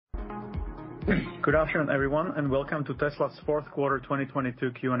Good afternoon, everyone, and welcome to Tesla's fourth quarter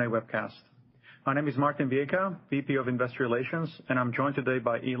 2022 Q&A webcast. My name is Martin Viecha, VP of Investor Relations, and I'm joined today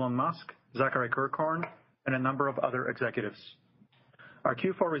by Elon Musk, Zachary Kirkhorn, and a number of other executives. Our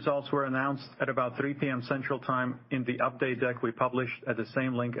Q4 results were announced at about 3 P.M. Central Time in the update deck we published at the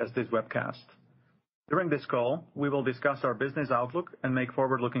same link as this webcast. During this call, we will discuss our business outlook and make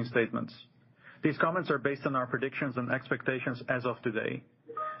forward-looking statements. These comments are based on our predictions and expectations as of today.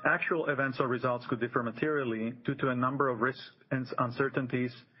 Actual events or results could differ materially due to a number of risks and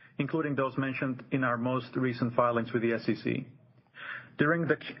uncertainties, including those mentioned in our most recent filings with the SEC. During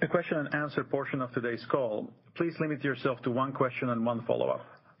the question and answer portion of today's call, please limit yourself to one question and one follow-up.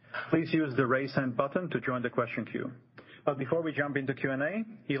 Please use the Raise Hand button to join the question queue. Before we jump into Q&A,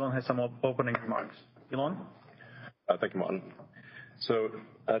 Elon has some opening remarks. Elon? Thank you, Martin.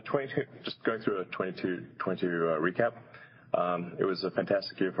 Just going through a 2022 recap. It was a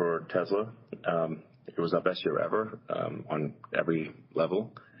fantastic year for Tesla. It was our best year ever on every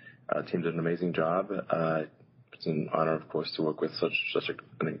level. Team did an amazing job. It's an honor, of course, to work with such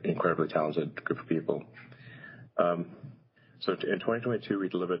an incredibly talented group of people. In 2022, we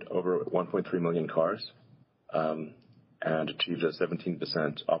delivered over 1.3 million cars and achieved a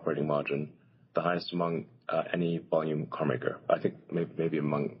 17% operating margin, the highest among any volume car maker. I think maybe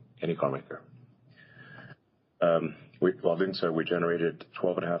among any car maker. While doing so, we generated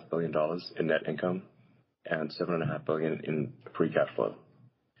 $12.5 billion in net income and $7.5 billion in free cash flow.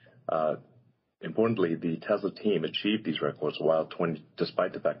 Importantly, the Tesla team achieved these records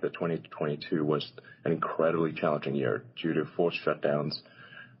despite the fact that 2022 was an incredibly challenging year due to forced shutdowns,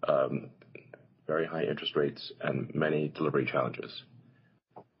 very high interest rates, and many delivery challenges.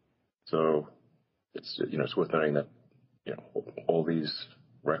 It's, it's worth noting that, all these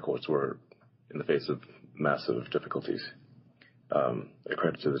records were in the face of massive difficulties. A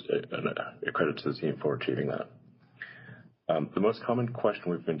credit to the team for achieving that. The most common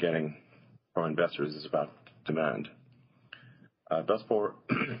question we've been getting from investors is about demand. Thus far,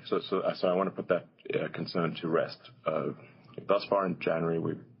 I want to put that concern to rest. Thus far in January,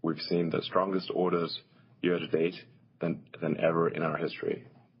 we've seen the strongest orders year to date than ever in our history.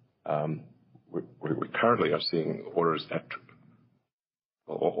 We currently are seeing orders at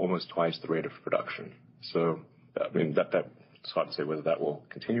almost twice the rate of production. I mean, that's hard to say whether that will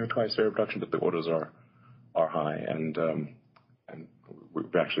continue at twice the rate of production, but the orders are high, and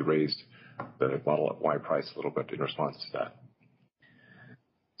we've actually raised the Model Y price a little bit in response to that.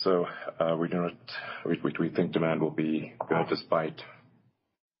 We think demand will be good despite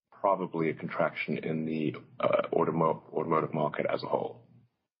probably a contraction in the automotive market as a whole.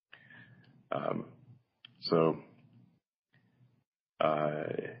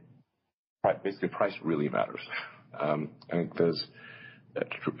 Basically, price really matters. I think there's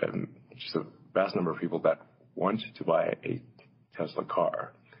just a vast number of people that want to buy a Tesla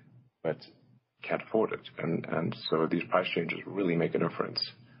car but can't afford it, and so these price changes really make a difference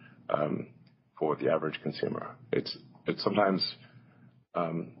for the average consumer. It's sometimes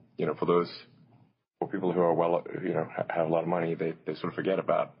for people who are have a lot of money, they sort of forget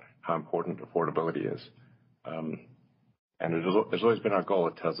about how important affordability is. And it's always been our goal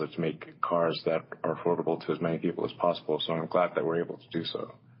at Tesla to make cars that are affordable to as many people as possible, so I'm glad that we're able to do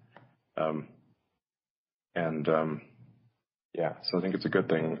so. So I think it's a good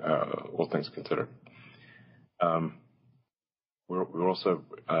thing, all things considered. We're also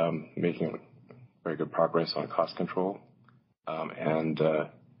making very good progress on cost control, and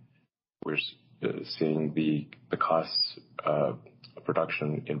we're seeing the costs of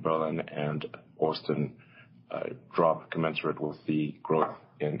production in Berlin and Austin drop commensurate with the growth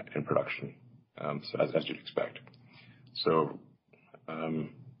in production, as you'd expect.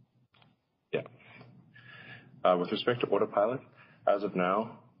 With respect to Autopilot, as of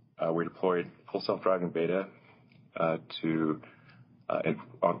now, we deployed Full Self-Driving beta for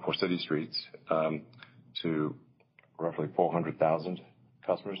city streets to roughly 400,000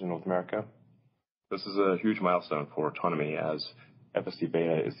 customers in North America. This is a huge milestone for autonomy, as FSD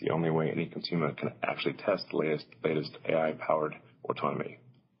Beta is the only way any consumer can actually test the latest AI-powered autonomy.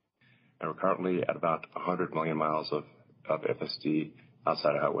 And we're currently at about 100 million miles of FSD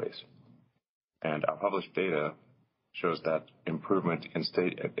outside of highways. And our published data shows that improvement in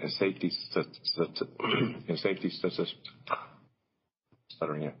safety statistics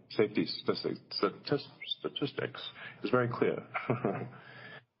is very clear.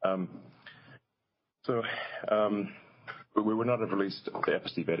 We would not have released the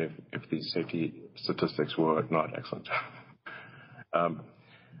FSD Beta if the safety statistics were not excellent.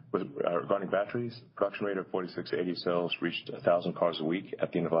 Regarding batteries, production rate of 4680 cells reached 1,000 cars a week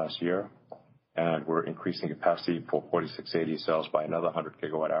at the end of last year. and we're increasing capacity for 4680 cells by another 100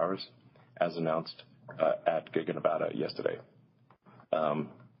 gigawatt hours, as announced at Giga Nevada yesterday.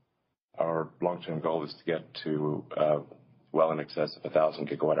 Our long-term goal is to get to well in excess of 1,000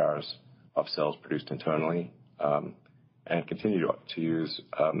 gigawatt hours of cells produced internally, and continue to use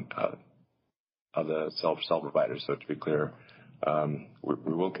other cell providers. So to be clear, we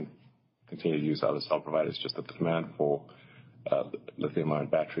will continue to use other cell providers, just that the demand for lithium-ion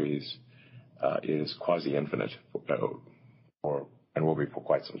batteries is quasi-infinite and will be for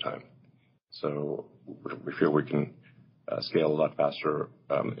quite some time. So we feel we can scale a lot faster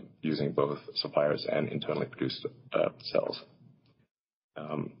using both suppliers and internally produced cells.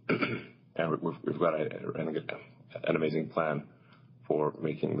 And we've got an amazing plan for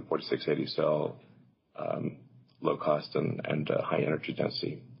making the 4680 cell low cost and high energy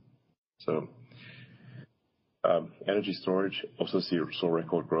density. So energy storage also saw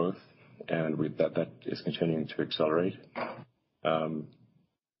record growth, and that is continuing to accelerate.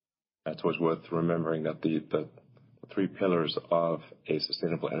 It's always worth remembering that the three pillars of a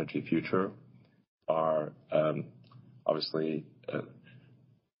sustainable energy future are obviously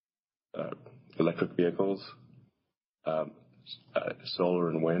electric vehicles, solar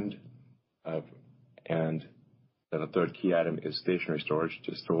and wind, and then the third key item is stationary storage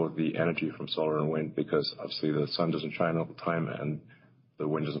to store the energy from solar and wind, because obviously the sun doesn't shine all the time and the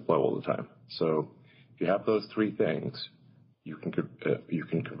wind doesn't blow all the time. So if you have those three things, you can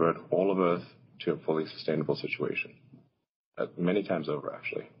convert all of Earth to a fully sustainable situation, many times over,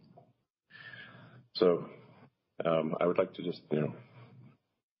 actually. So I would like to just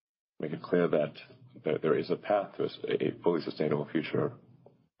make it clear that there is a path to a fully sustainable future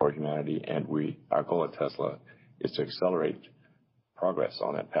for humanity, and our goal at Tesla is to accelerate progress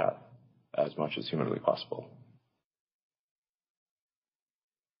on that path as much as humanly possible.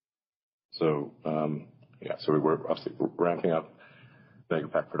 So so we're obviously ramping up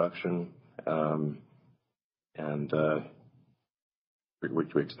Megapack production, and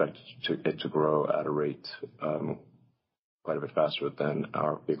we expect it to grow at a rate quite a bit faster than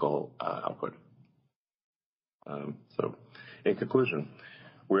our vehicle output. So in conclusion,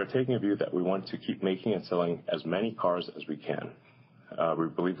 we're taking a view that we want to keep making and selling as many cars as we can. We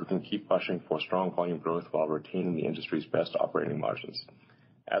believe we can keep pushing for strong volume growth while retaining the industry's best operating margins.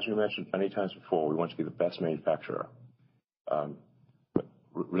 As we mentioned many times before, we want to be the best manufacturer. But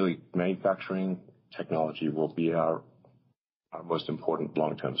really, manufacturing technology will be our most important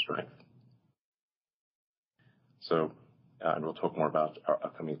long-term strength. So, and we'll talk more about our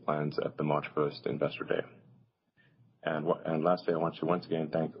upcoming plans at the March 1st Investor Day. And lastly, I want to once again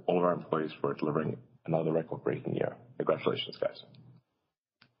thank all of our employees for delivering another record-breaking year. Congratulations, guys.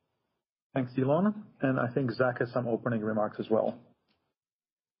 Thanks, Elon. And I think Zach has some opening remarks as well.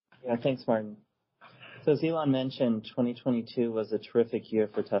 Yeah, thanks, Martin. So as Elon mentioned, 2022 was a terrific year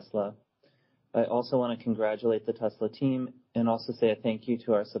for Tesla. I also want to congratulate the Tesla team and also say a thank you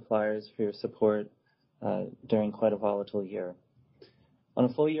to our suppliers for your support during quite a volatile year. On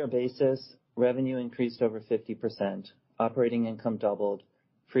a full year basis, revenue increased over 50%, operating income doubled,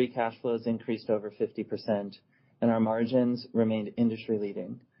 free cash flows increased over 50%, and our margins remained industry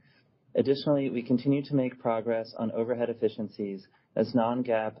leading. Additionally, we continue to make progress on overhead efficiencies as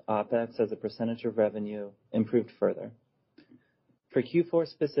non-GAAP OPEX as a percentage of revenue improved further. For Q4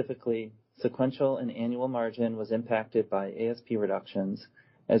 specifically, sequential and annual margin was impacted by ASP reductions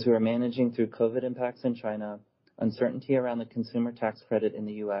as we were managing through COVID impacts in China, uncertainty around the consumer tax credit in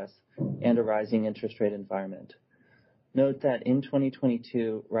the U.S., and a rising interest rate environment. Note that in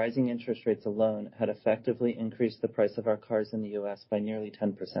 2022, rising interest rates alone had effectively increased the price of our cars in the U.S. by nearly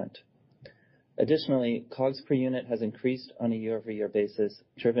 10%. Additionally, COGS per unit has increased on a year-over-year basis,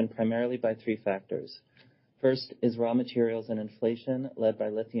 driven primarily by three factors. First is raw materials and inflation led by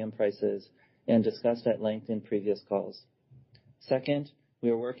lithium prices and discussed at length in previous calls. Second, we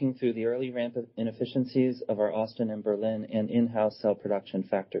are working through the early ramp of inefficiencies of our Austin and Berlin and in-house cell production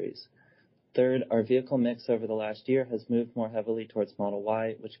factories. Third, our vehicle mix over the last year has moved more heavily towards Model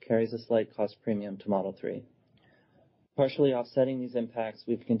Y, which carries a slight cost premium to Model 3. Partially offsetting these impacts,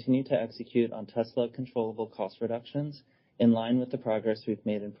 we've continued to execute on Tesla controllable cost reductions in line with the progress we've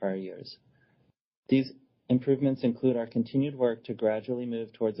made in prior years. These improvements include our continued work to gradually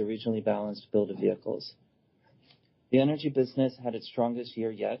move towards a regionally balanced build of vehicles. The energy business had its strongest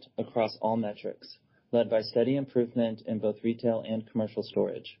year yet across all metrics, led by steady improvement in both retail and commercial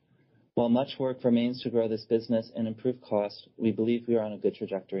storage. While much work remains to grow this business and improve cost, we believe we are on a good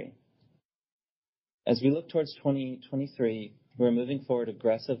trajectory. As we look towards 2023, we're moving forward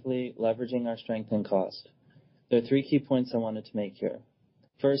aggressively, leveraging our strength and cost. There are three key points I wanted to make here.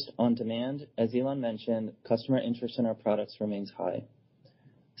 First, on demand, as Elon mentioned, customer interest in our products remains high.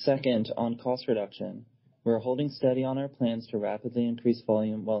 Second, on cost reduction, we're holding steady on our plans to rapidly increase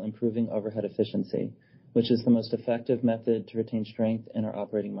volume while improving overhead efficiency, which is the most effective method to retain strength in our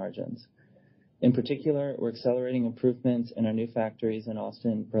operating margins. In particular, we're accelerating improvements in our new factories in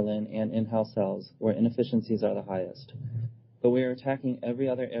Austin, Berlin, and in-house cells, where inefficiencies are the highest. But we are attacking every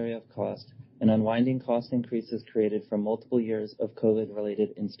other area of cost and unwinding cost increases created from multiple years of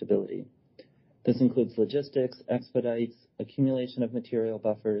COVID-related instability. This includes logistics, expedites, accumulation of material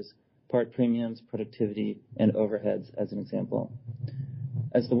buffers, part premiums, productivity, and overheads, as an example.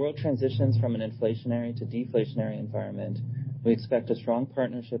 As the world transitions from an inflationary to deflationary environment, we expect a strong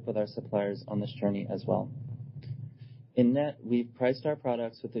partnership with our suppliers on this journey as well. In net, we've priced our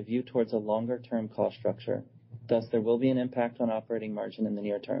products with a view towards a longer-term cost structure. Thus, there will be an impact on operating margin in the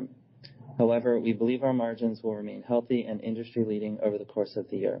near term. However, we believe our margins will remain healthy and industry-leading over the course of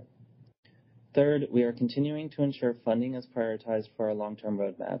the year. Third, we are continuing to ensure funding is prioritized for our long-term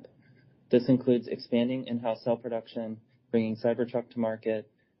roadmap. This includes expanding in-house cell production, bringing Cybertruck to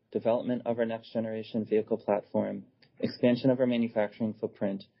market, development of our next-generation vehicle platform, expansion of our manufacturing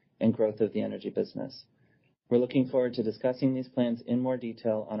footprint, and growth of the energy business. We're looking forward to discussing these plans in more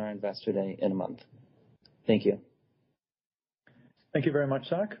detail on our Investor Day in a month. Thank you. Thank you very much,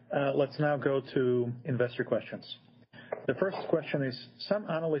 Zach. Let's now go to investor questions. The first question is, some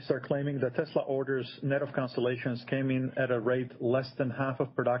analysts are claiming that Tesla orders net of cancellations came in at a rate less than half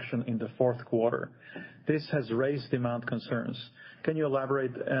of production in the fourth quarter. This has raised demand concerns. Can you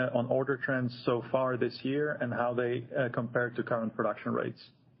elaborate on order trends so far this year and how they compare to current production rates?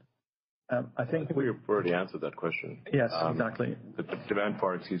 I think we've already answered that question. Yes, exactly. The demand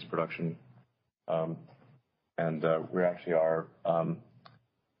far exceeds production, and we actually are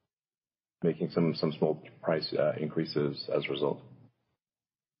making some small price increases as a result.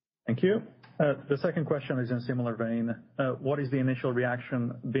 Thank you. The second question is in a similar vein. What is the initial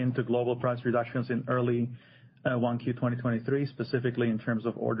reaction been to global price reductions in early 1Q 2023, specifically in terms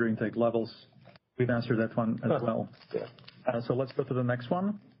of order intake levels? We've answered that one as well. Yeah. So let's go to the next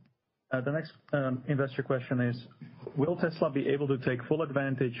one. The next investor question is, will Tesla be able to take full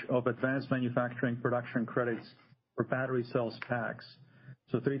advantage of advanced manufacturing production credits for battery cells packs?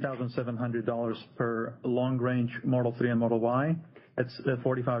 So $3,700 per long-range Model 3 and Model Y. It's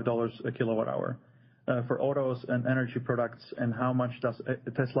 $45 a kilowatt hour. For autos and energy products, and how much does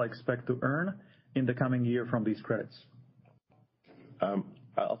Tesla expect to earn in the coming year from these credits?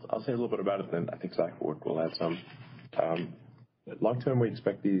 I'll say a little bit about it, then I think Zach will add some. Long term, we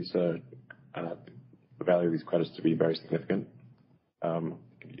expect the value of these credits to be very significant.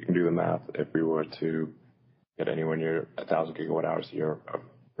 You can do the math. If we were to get anywhere near 1,000 gigawatt hours a year of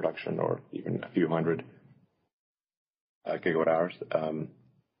production, or even a few hundred gigawatt hours,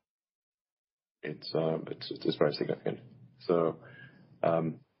 it's very significant. So,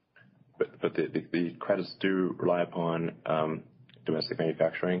 but the credits do rely upon domestic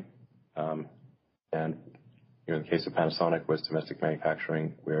manufacturing, and in the case of Panasonic with domestic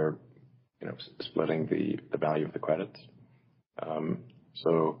manufacturing, we're splitting the value of the credits.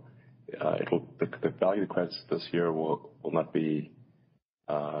 So the value of the credits this year will not be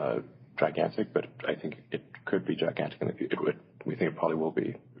gigantic, but I think it could be gigantic in the future. We think it probably will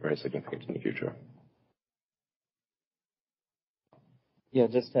be very significant in the future. Yeah,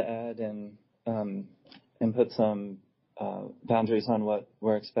 just to add and put some boundaries on what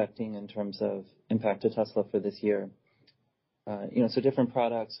we're expecting in terms of impact to Tesla for this year. So different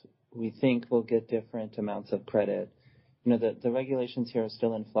products we think will get different amounts of credit. The regulations here are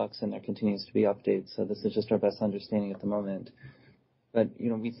still in flux and there continues to be updates. So this is just our best understanding at the moment. But,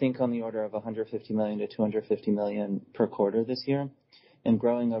 we think on the order of 150 million to 250 million per quarter this year, and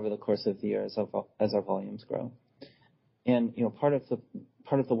growing over the course of the year as our volumes grow. And, part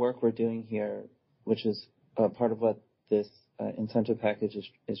of the work we're doing here, which is part of what this incentive package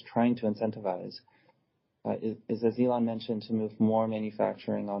is trying to incentivize, is, as Elon mentioned, to move more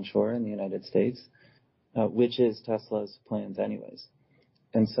manufacturing onshore in the United States, which is Tesla's plans anyways.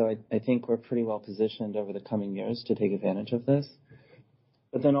 And so I think we're pretty well positioned over the coming years to take advantage of this.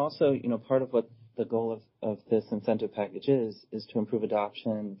 But then also, part of what the goal of this incentive package is to improve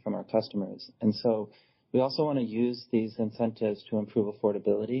adoption from our customers. And so we also want to use these incentives to improve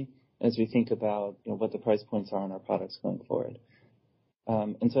affordability as we think about what the price points are on our products going forward.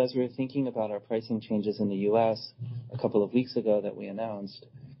 And so as we were thinking about our pricing changes in the U.S. a couple of weeks ago that we announced,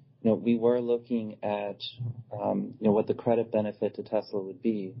 we were looking at what the credit benefit to Tesla would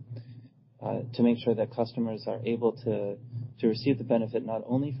be to make sure that customers are able to to receive the benefit not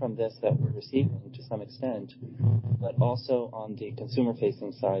only from this that we're receiving to some extent, but also on the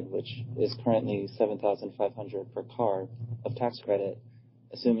consumer-facing side, which is currently $7,500 per car of tax credit,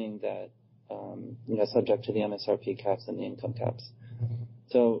 assuming that subject to the MSRP caps and the income caps.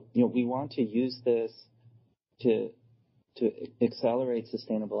 So we want to use this to accelerate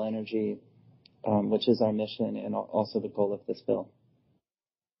sustainable energy, which is our mission and also the goal of this bill.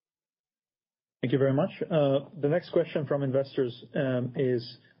 Thank you very much. The next question from investors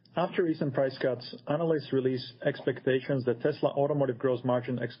is, after recent price cuts, analysts release expectations that Tesla automotive gross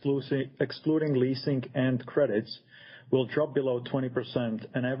margin excluding leasing and credits will drop below 20%,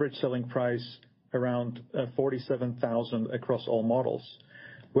 an average selling price around $47,000 across all models.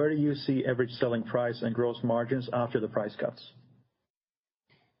 Where do you see average selling price and gross margins after the price cuts?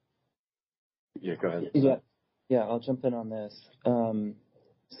 Yeah, go ahead. Yeah, I'll jump in on this.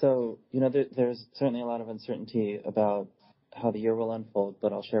 So, there's certainly a lot of uncertainty about how the year will unfold,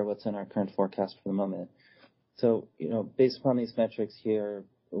 but I'll share what's in our current forecast for the moment. So, based upon these metrics here,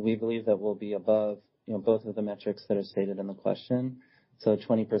 we believe that we'll be above, both of the metrics that are stated in the question. So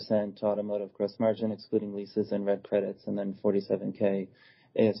 20% automotive gross margin, excluding leases and red credits, and then 47K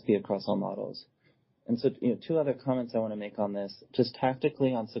ASP across all models. And so, two other comments I want to make on this. Just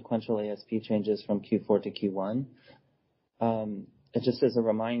tactically on sequential ASP changes from Q4 to Q1. Just as a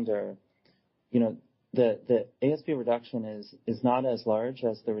reminder, the ASP reduction is not as large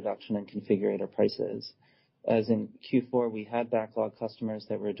as the reduction in configurator prices. As in Q4, we had backlog customers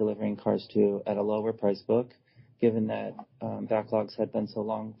that we're delivering cars to at a lower price book, given that backlogs had been so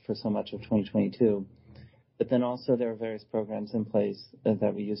long for so much of 2022. But then also there are various programs in place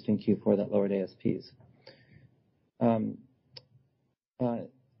that we used in Q4 that lowered ASPs.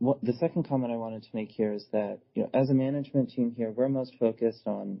 The second comment I wanted to make here is that, as a management team here, we're most focused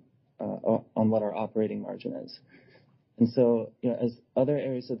on what our operating margin is. And so, as other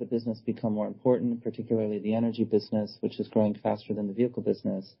areas of the business become more important, particularly the energy business, which is growing faster than the vehicle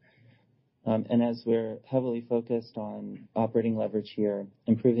business, and as we're heavily focused on operating leverage here,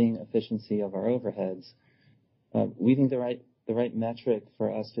 improving efficiency of our overheads, we think the right metric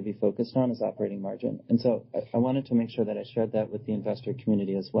for us to be focused on is operating margin. And so I wanted to make sure that I shared that with the investor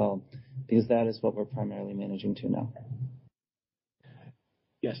community as well, because that is what we're primarily managing to now.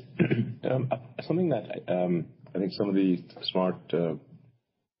 Yes. Something that I think some of the smart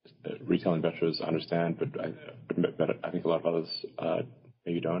retail investors understand, but I think a lot of others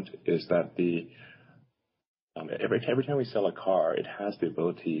maybe don't, is that every time we sell a car, it has the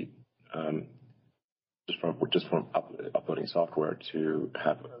ability just from uploading software to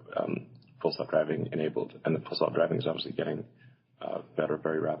have full self-driving enabled, and the full self-driving is obviously getting better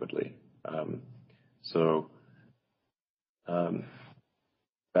very rapidly. So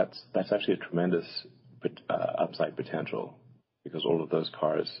that's actually a tremendous upside potential, because all of those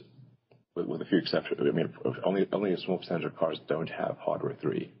cars, with a few exceptions, only a small percentage of cars don't have Hardware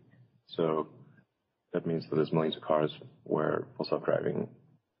 3. So that means that there's millions of cars where full self-driving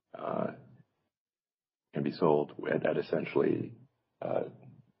can be sold at essentially 100%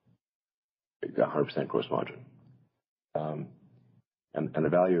 gross margin. And the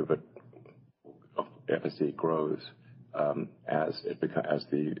value of FSD grows as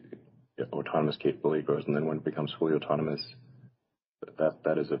the autonomous capability grows, and then when it becomes fully autonomous,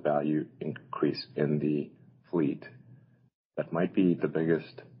 that is a value increase in the fleet that might be the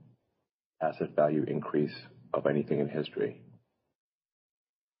biggest asset value increase of anything in history.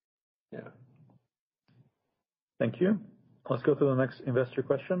 Yeah. Thank you. Let's go to the next investor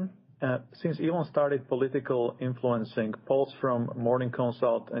question. Since Elon started political influencing, polls from Morning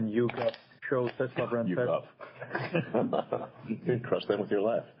Consult and YouGov show Tesla brand You can trust them with your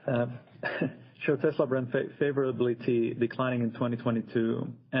life. Show Tesla brand favorability declining in 2022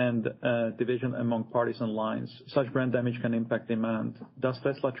 and division among partisan lines. Such brand damage can impact demand. Does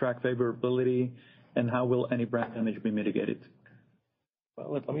Tesla track favorability, and how will any brand damage be mitigated?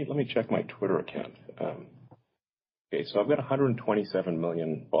 Well, let me check my Twitter account. Okay, so I've got 127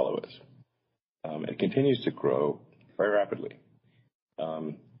 million followers. It continues to grow very rapidly.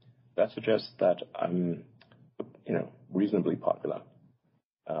 That suggests that I'm, reasonably popular.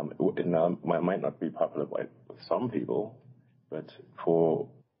 It might not be popular with some people, but for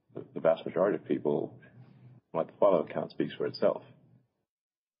the vast majority of people, my follow count speaks for itself.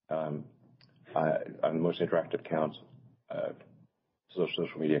 I'm the most interactive account,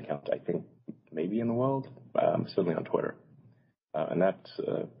 social media account, I think, maybe in the world, certainly on Twitter. And that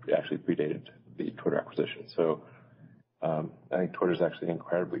actually predated the Twitter acquisition. So I think Twitter is actually an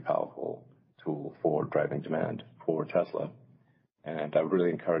incredibly powerful tool for driving demand for Tesla. And I would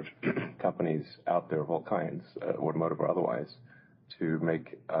really encourage companies out there of all kinds, automotive or otherwise, to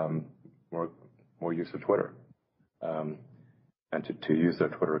make more use of Twitter, and to use their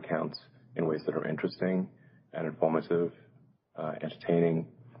Twitter accounts in ways that are interesting and informative, entertaining,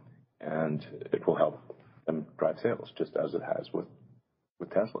 and it will help them drive sales, just as it has with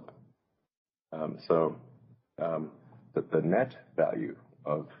Tesla. The net value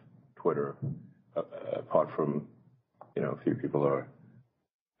of Twitter, apart from a few people are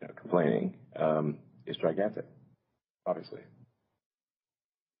complaining, is gigantic, obviously.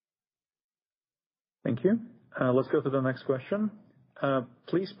 Thank you. Let's go to the next question.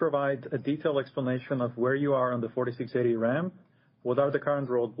 Please provide a detailed explanation of where you are on the 4680 ramp. What are the current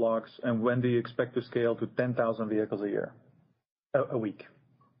roadblocks, and when do you expect to scale to 10,000 vehicles a week?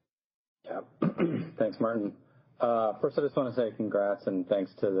 Yeah. Thanks, Martin. First, I just want to say congrats and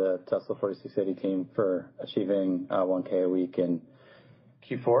thanks to the Tesla 4680 team for achieving 1K a week in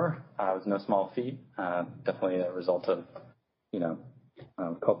Q4. It was no small feat. Definitely a result of,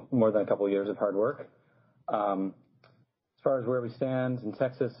 more than a couple of years of hard work. As far as where we stand in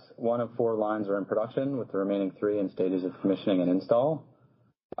Texas, 1 of 4 lines are in production, with the remaining 3 in stages of commissioning and install.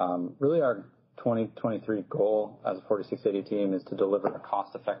 Really, our 2023 goal as a 4680 team is to deliver a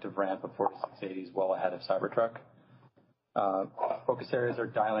cost-effective ramp of 4680s well ahead of Cybertruck. Focus areas are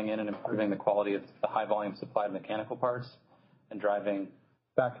dialing in and improving the quality of the high-volume supply of mechanical parts and driving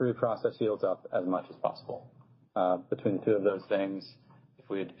factory process yields up as much as possible. Between the two of those things, if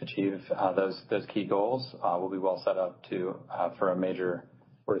we achieve those key goals, we'll be well set up for a major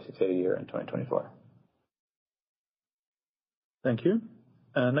 4680 year in 2024. Thank you.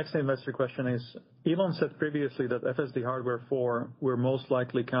 Next investor question is, Elon said previously that FSD Hardware 4 will most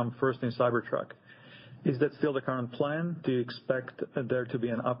likely come first in Cybertruck. Is that still the current plan? Do you expect there to be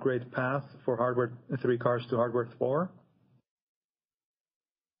an upgrade path for Hardware 3 cars to Hardware 4?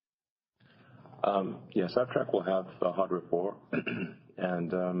 Yes, Cybertruck will have Hardware 4,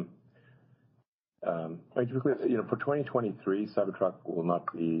 and typically, for 2023, Cybertruck will not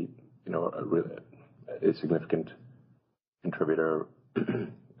be, a significant contributor to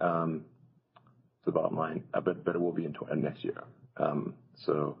the bottom line, but it will be in next year.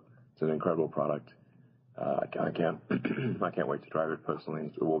 So it's an incredible product. I can't wait to drive it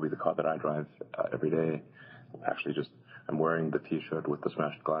personally. It will be the car that I drive every day. Actually, I'm wearing the T-shirt with the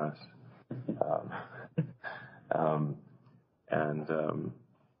smashed glass.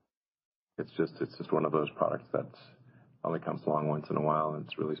 It's just one of those products that only comes along once in a while, and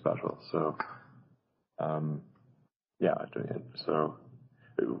it's really special. So, yeah. So,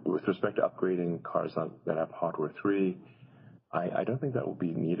 with respect to upgrading cars that have Hardware 3, I don't think that will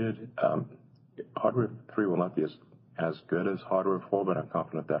be needed. Hardware 3 will not be as good as Hardware 4, but I'm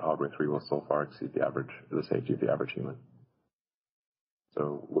confident that Hardware 3 will so far exceed the safety of the average human.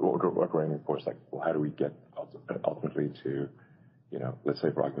 So what we're aiming for is how do we get ultimately to, let's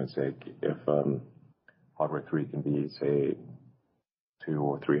say for argument's sake, if Hardware 3 can be, say, 200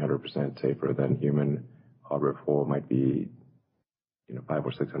 or 300% safer than human, Hardware 4 might be, 500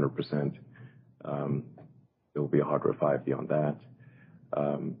 or 600%. There will be a Hardware 5 beyond that.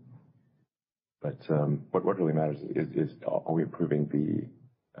 But what really matters is are we improving the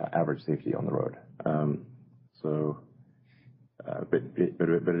average safety on the road? But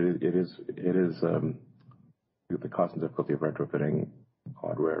it is the cost and difficulty of retrofitting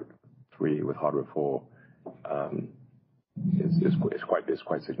Hardware 3 with Hardware 4 is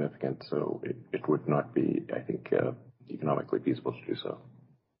quite significant. So it would not be, I think, economically feasible to do so.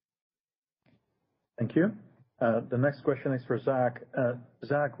 Thank you. The next question is for Zach.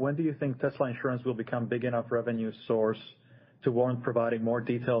 Zach, when do you think Tesla Insurance will become big enough revenue source to warrant providing more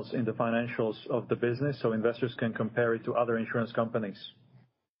details in the financials of the business so investors can compare it to other insurance companies?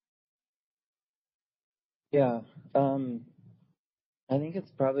 Yeah. I think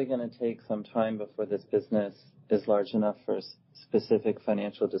it's probably going to take some time before this business is large enough for specific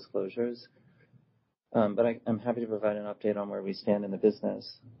financial disclosures. But I'm happy to provide an update on where we stand in the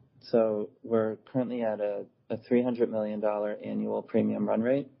business. So we're currently at a $300 million annual premium run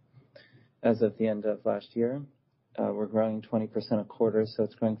rate as of the end of last year. We're growing 20% a quarter, so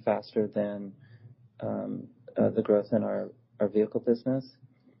it's growing faster than the growth in our vehicle business.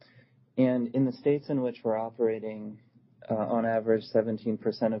 And in the states in which we're operating, on average,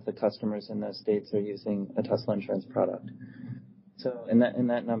 17% of the customers in those states are using a Tesla Insurance product. So, and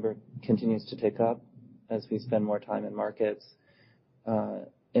that number continues to tick up as we spend more time in markets.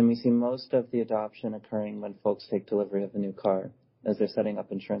 And we see most of the adoption occurring when folks take delivery of a new car, as they're setting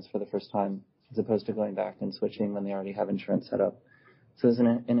up insurance for the first time, as opposed to going back and switching when they already have insurance set up. So there's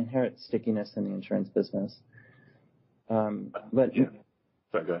an inherent stickiness in the insurance business. But yeah.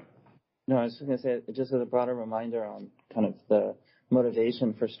 Sorry, go ahead. No, I was just going to say, just as a broader reminder on kind of the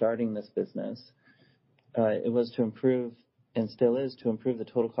motivation for starting this business, it was to improve, and still is, to improve the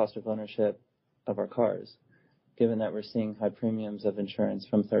total cost of ownership of our cars, given that we're seeing high premiums of insurance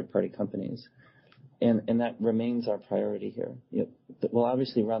from third-party companies. And that remains our priority here. We'll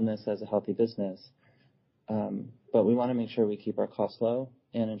obviously run this as a healthy business, but we want to make sure we keep our costs low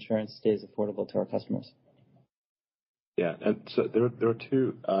and insurance stays affordable to our customers. Yeah, and so there are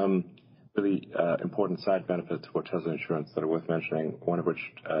two really important side benefits for Tesla Insurance that are worth mentioning, one of which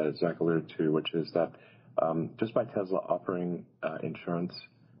Zach alluded to, which is that just by Tesla offering insurance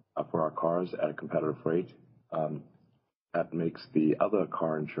for our cars at a competitive rate, that makes the other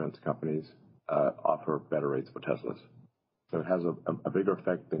car insurance companies offer better rates for Teslas. So it has a bigger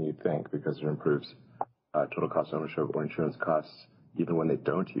effect than you'd think because it improves total cost of ownership or insurance costs even when they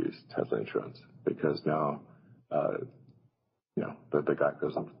don't use Tesla Insurance, because now the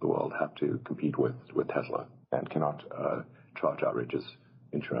Geicos of the world have to compete with Tesla and cannot charge outrageous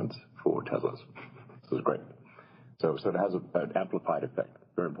insurance for Teslas. So it's great. So it has an amplified effect,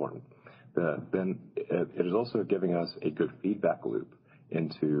 very important. Then it is also giving us a good feedback loop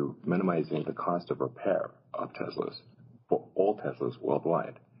into minimizing the cost of repair of Teslas for all Teslas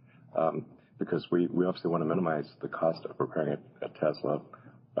worldwide. Because we obviously want to minimize the cost of repairing a Tesla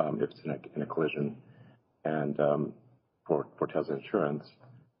if it's in a collision, and for Tesla Insurance.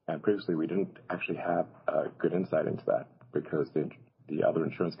 And previously we didn't actually have good insight into that because the other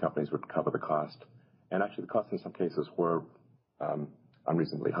insurance companies would cover the cost, and actually the costs in some cases were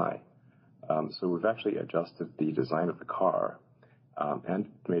unreasonably high. So we've actually adjusted the design of the car and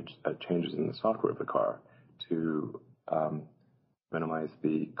made changes in the software of the car to minimize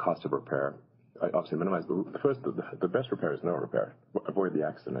the cost of repair. Obviously, minimize the best repair is no repair. Avoid the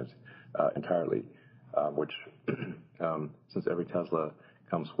accident entirely, which since every Tesla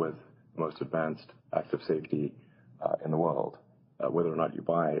comes with the most advanced active safety in the world, whether or not you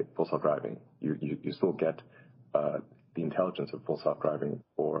buy full self-driving, you still get the intelligence of full self-driving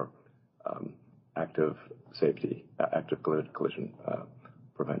for active safety, active collision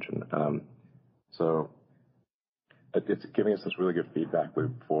prevention. So it's giving us this really good feedback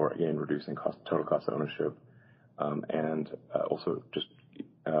loop for, again, reducing total cost of ownership, and also just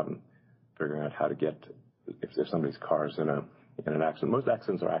figuring out how to get, if somebody's car is in an accident. Most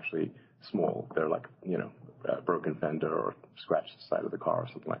accidents are actually small. They're like, a broken fender or scratched the side of the car or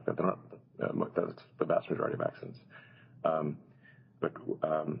something like that. They're not, that's the vast majority of accidents. But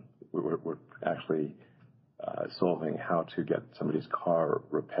we're actually solving how to get somebody's car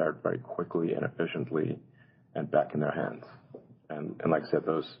repaired very quickly and efficiently and back in their hands. And like I said,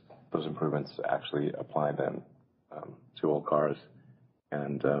 those improvements actually apply then to all cars.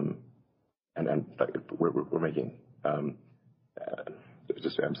 And we're making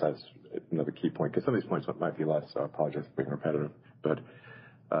just to emphasize another key point, because some of these points might be less, so I apologize for being repetitive, but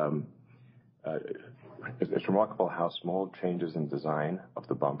it's remarkable how small changes in design of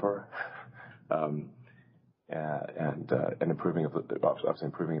the bumper and improving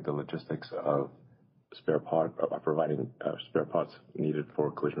the logistics of providing spare parts needed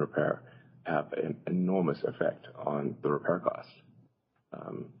for collision repair have an enormous effect on the repair cost.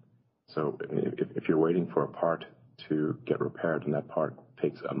 So if you're waiting for a part to get repaired and that part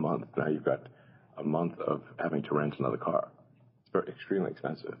takes a month, now you've got a month of having to rent another car. It's very extremely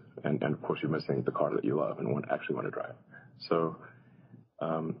expensive, and of course you're missing the car that you love and actually want to drive. So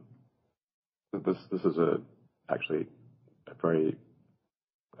this is actually a very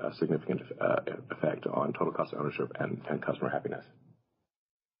significant effect on total cost of ownership and customer happiness.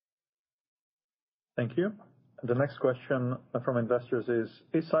 Thank you. The next question from investors is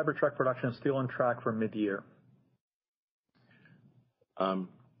Cybertruck production still on track for mid-year?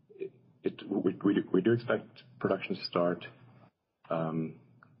 We do expect production to start, I don't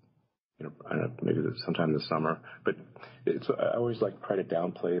know, maybe sometime this summer. But I always try to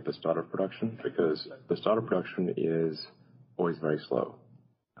downplay the start of production, because the start of production is always very slow.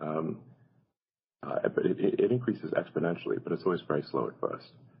 But it increases exponentially, but it's always very slow at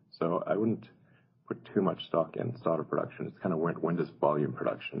first. So I wouldn't put too much stock in start of production. It's kind of when does volume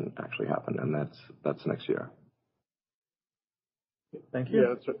production actually happen, and that's next year. Thank you.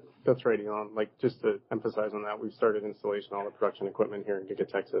 Yeah, that's right, Elon. Just to emphasize on that, we've started installation of all the production equipment here in Giga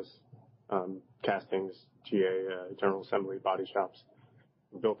Texas. Castings, GA, general assembly, body shops.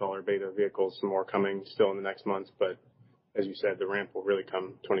 We built all our beta vehicles, some more coming still in the next months, but as you said, the ramp will really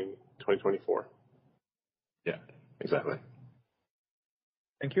come 2024. Yeah, exactly.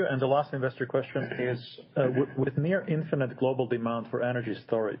 Thank you. And the last investor question is, with near infinite global demand for energy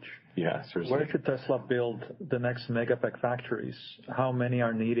storage, yeah, seriously. Where should Tesla build the next Megapack factories? How many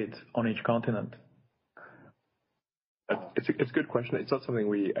are needed on each continent? It's a good question. It's not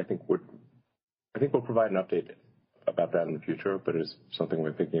something I think we'll provide an update about that in the future, but it's something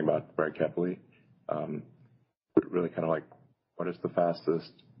we're thinking about very carefully. Really kind of like, what is the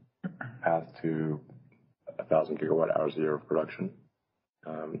fastest path to 1,000 gigawatt hours a year of production?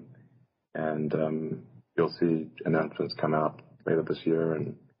 You'll see announcements come out later this year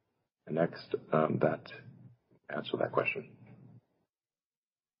and next that answer that question.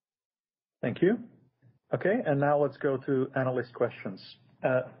 Thank you. Okay, and now let's go to analyst questions.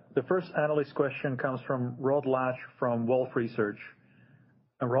 The first analyst question comes from Rod Lache from Wolfe Research.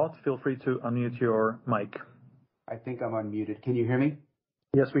 Rod, feel free to unmute your mic. I think I'm unmuted. Can you hear me?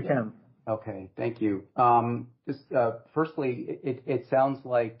 Yes, we can. Okay, thank you. Just firstly, it sounds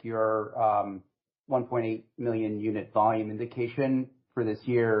like your 1.8 million unit volume indication for this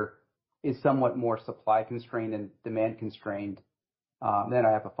year is somewhat more supply constrained than demand constrained. Then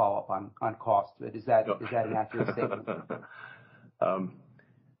I have a follow-up on cost. But is that an accurate statement?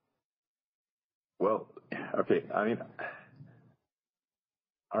 Well, okay. I mean,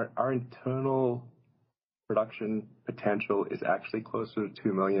 our internal production potential is actually closer to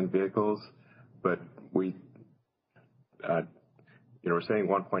 2 million vehicles, but we're saying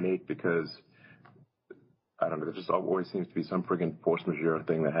 1.8 because I don't know. There just always seems to be some friggin' force majeure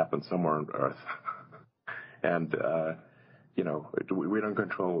thing that happens somewhere on Earth, and we don't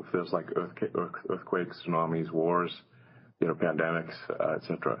control if there's like earthquakes, tsunamis, wars, pandemics,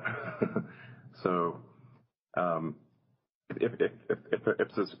 etc. So, if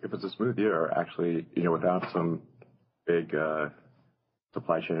it's a smooth year, actually, without some big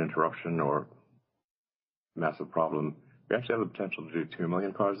supply chain interruption or massive problem, we actually have the potential to do 2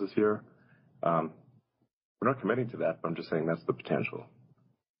 million cars this year. We're not committing to that, but I'm just saying that's the potential.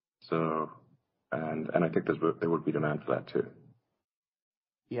 So, and I think there would be demand for that too.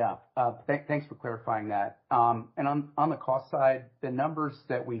 Yeah. Thanks for clarifying that. And on the cost side, the numbers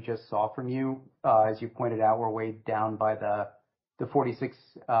that we just saw from you, as you pointed out, were weighed down by the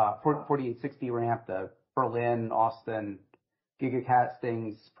 4860 ramp, the Berlin, Austin,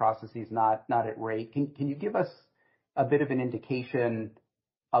 gigacastings processes not at rate. Can you give us a bit of an indication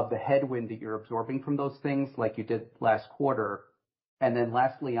of the headwind that you're absorbing from those things like you did last quarter? And then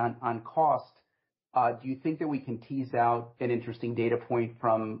lastly, on cost, do you think that we can tease out an interesting data point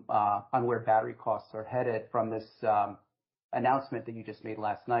from on where battery costs are headed from this announcement that you just made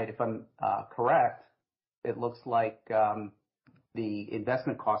last night? If I'm correct, it looks like the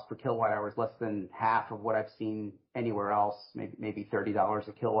investment cost per kilowatt hour is less than half of what I've seen anywhere else, maybe $30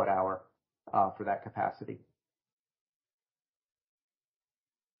 a kilowatt hour for that capacity.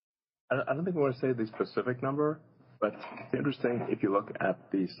 I don't think we want to say the specific number, but it's interesting if you look at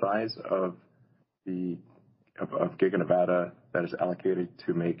the size of Giga Nevada that is allocated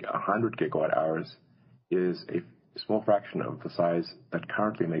to make 100 gigawatt hours is a small fraction of the size that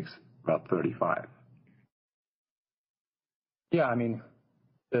currently makes about 35. Yeah, I mean,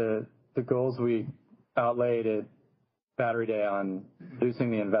 the goals we outlaid at Battery Day on reducing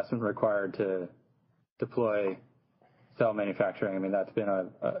the investment required to deploy cell manufacturing, I mean, that's been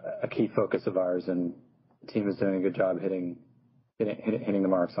a key focus of ours, and the team is doing a good job hitting the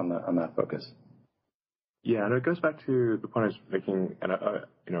marks on that focus. Yeah, and it goes back to the point I was making, and I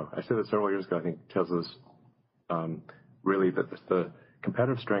said this several years ago. I think Tesla's really the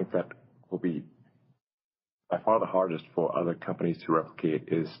competitive strength that will be by far the hardest for other companies to replicate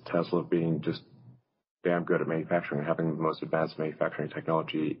is Tesla being just damn good at manufacturing and having the most advanced manufacturing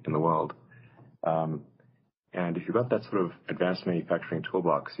technology in the world. And if you've got that sort of advanced manufacturing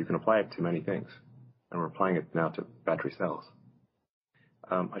toolbox, you can apply it to many things, and we're applying it now to battery cells.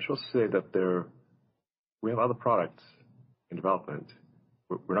 I should also say that we have other products in development.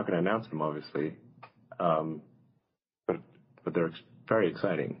 We're not going to announce them, obviously, but they're very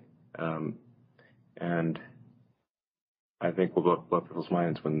exciting. And I think we'll blow people's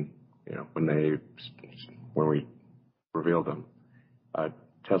minds when we reveal them.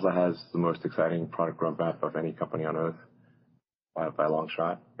 Tesla has the most exciting product roadmap of any company on Earth by a long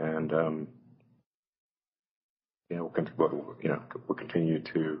shot, and we'll continue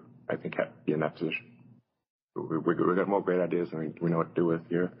to, I think, be in that position. We got more great ideas than we know what to do with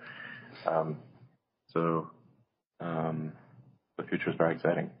here. So the future is very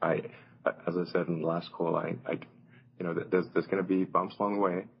exciting. As I said in the last call, there's going to be bumps along the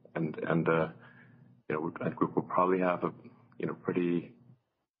way, and we'll probably have a pretty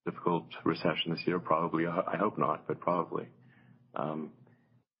difficult recession this year. Probably, I hope not, but probably.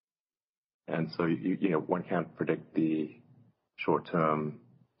 And so, one can't predict the short-term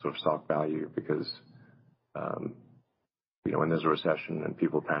sort of stock value because, when there's a recession and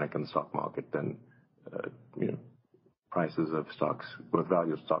people panic in the stock market, then, prices of stocks, or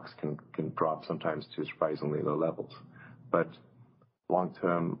value of stocks can drop sometimes to surprisingly low levels. But long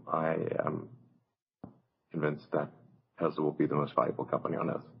term, I am convinced that Tesla will be the most valuable company on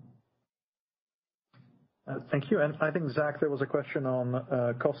earth. Thank you. And I think, Zach, there was a question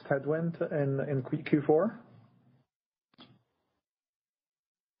on cost headwind in Q4.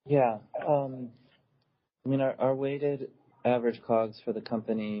 Yeah. Our weighted average COGS for the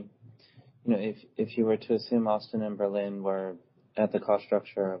company, if you were to assume Austin and Berlin were at the cost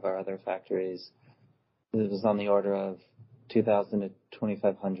structure of our other factories, it was on the order of 2,000 to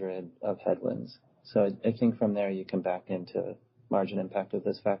 2,500 of headwinds. So I think from there you can back into margin impact of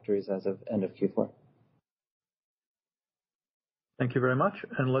those factories as of end of Q4. Thank you very much.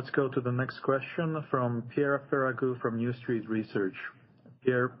 And let's go to the next question from Pierre Ferragu from New Street Research.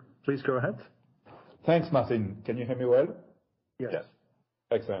 Pierre, please go ahead. Thanks, Martin. Can you hear me well? Yes.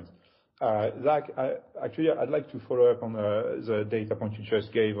 Excellent. Zach, I'd like to follow up on the data point you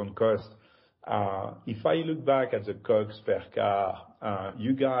just gave on cost. If I look back at the COGS per car,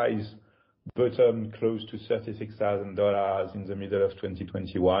 you guys bottomed close to $36,000 in the middle of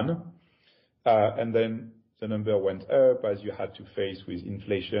 2021. And then the number went up as you had to face with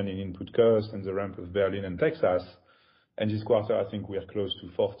inflation in input costs and the ramp of Berlin and Texas. And this quarter, I think we are close to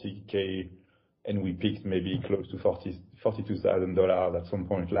 $40K, and we peaked maybe close to $42,000 at some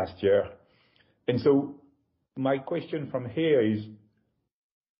point last year. And so my question from here is,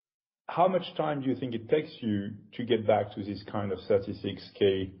 how much time do you think it takes you to get back to this kind of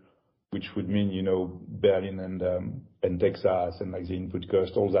 $36K, which would mean, Berlin and Texas and like the input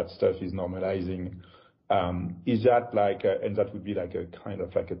cost, all that stuff is normalizing? Is that and that would be like a kind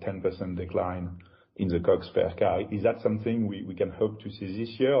of like a 10% decline in the COGS per car. Is that something we can hope to see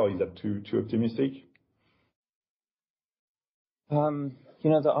this year, or is that too optimistic? The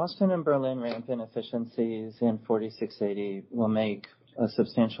Austin and Berlin ramp in efficiencies in 4680 will make a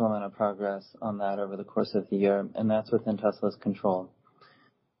substantial amount of progress on that over the course of the year, and that's within Tesla's control.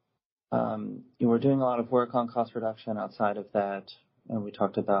 We're doing a lot of work on cost reduction outside of that. And we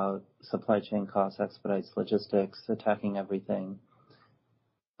talked about supply chain costs, expedites, logistics, attacking everything.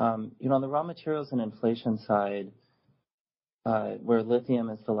 On the raw materials and inflation side, where lithium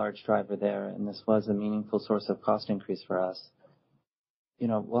is the large driver there, and this was a meaningful source of cost increase for us,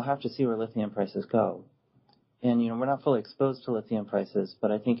 we'll have to see where lithium prices go. And, we're not fully exposed to lithium prices,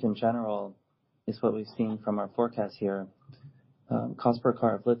 but I think in general, is what we've seen from our forecast here, cost per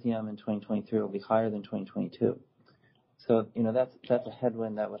car of lithium in 2023 will be higher than 2022. So, that's a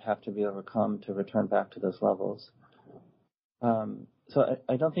headwind that would have to be overcome to return back to those levels. So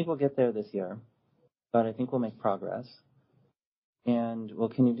I don't think we'll get there this year, but I think we'll make progress. And we'll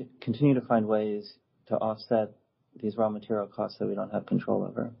continue to find ways to offset these raw material costs that we don't have control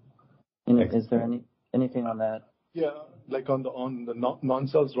over. Is there anything on that? Yeah, like on the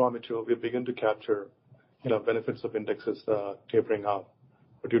non-cells raw material, we begin to capture, benefits of indexes tapering out.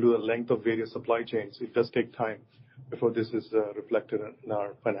 But due to the length of various supply chains, it does take time before this is reflected in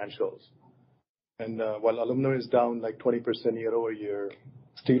our financials. And while aluminum is down like 20% year over year,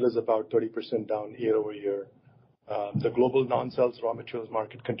 steel is about 30% down year over year. The global non-cells raw materials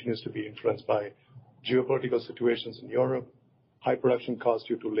market continues to be influenced by geopolitical situations in Europe, high production costs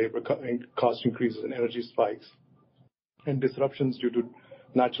due to labor cost increases and energy spikes, and disruptions due to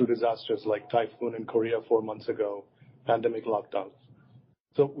natural disasters like typhoon in Korea 4 months ago, pandemic lockdowns.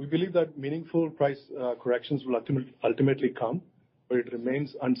 So we believe that meaningful price corrections will ultimately come, but it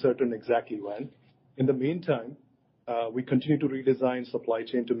remains uncertain exactly when. In the meantime, we continue to redesign supply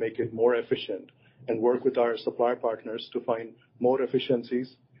chain to make it more efficient and work with our supplier partners to find more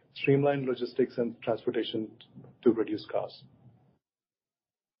efficiencies, streamline logistics and transportation to reduce costs.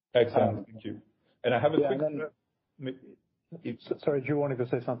 Excellent. Thank you. And I have a quick... Sorry, you wanted to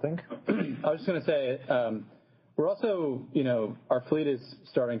say something? I was just going to say, we're also, our fleet is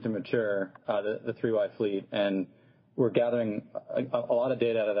starting to mature, the 3Y fleet, and we're gathering a lot of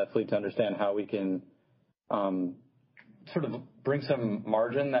data out of that fleet to understand how we can sort of bring some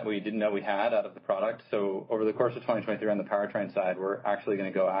margin that we didn't know we had out of the product. So over the course of 2023 on the powertrain side, we're actually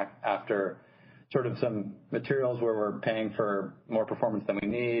going to go after sort of some materials where we're paying for more performance than we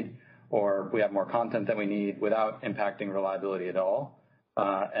need, or we have more content than we need without impacting reliability at all.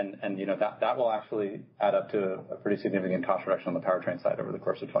 And that will actually add up to a pretty significant cost reduction on the powertrain side over the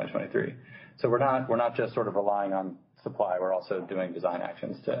course of 2023. So we're not just sort of relying on supply. We're also doing design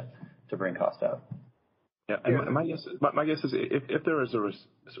actions to bring cost out. Yeah. And my guess is if there is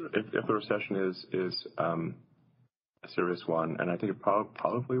if the recession is a serious one, and I think it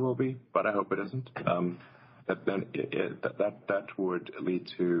probably will be, but I hope it isn't. That would lead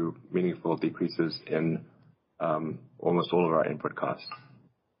to meaningful decreases in almost all of our input costs.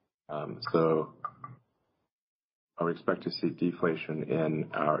 So I would expect to see deflation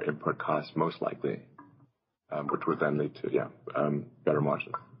in our input costs most likely, which would then lead to better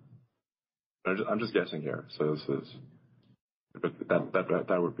margins. I'm just guessing here. So but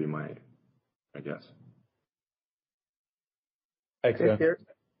that would be my guess. Excellent.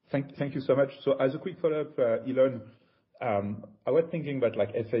 Thank you so much. So as a quick follow-up, Elon, I was thinking about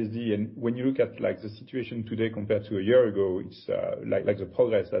like FSD, and when you look at like the situation today compared to a year ago, it's like the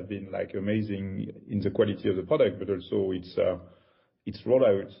progress has been like amazing in the quality of the product, but also its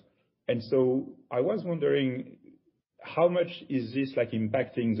rollout. And so I was wondering, how much is this like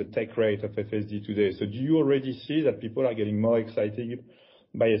impacting the take rate of FSD today? So do you already see that people are getting more excited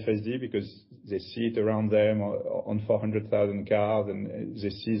by FSD because they see it around them on 400,000 cars and they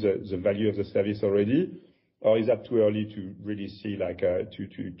see the value of the service already? Or is that too early to really see like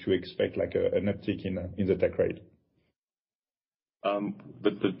to expect like an uptick in the take rate?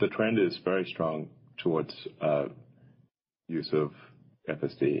 The trend is very strong towards use of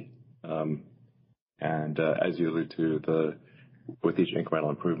FSD. And as you allude to, with each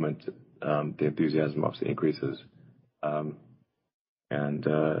incremental improvement, the enthusiasm obviously increases.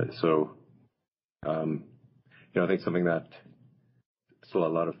 I think something that still a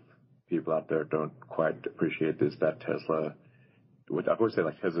lot of people out there don't quite appreciate is that Tesla, I would say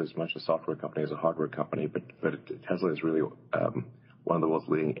like Tesla is as much a software company as a hardware company, but Tesla is really one of the world's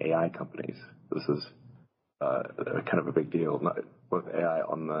leading AI companies. This is kind of a big deal, both AI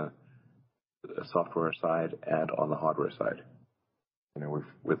on the software side and on the hardware side.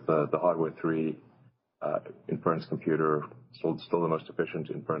 With the Hardware 3 inference computer, still the most efficient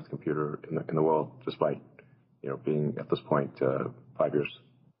inference computer in the world, despite being at this point 5 years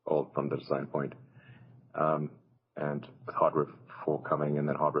old from the design point. And with Hardware 4 coming, and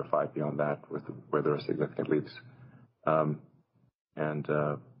then Hardware 5 beyond that, where there are significant leaps. And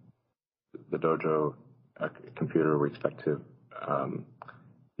the Dojo computer, we expect to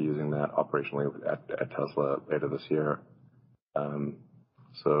be using that operationally at Tesla later this year. And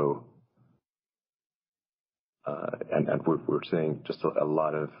we're seeing just a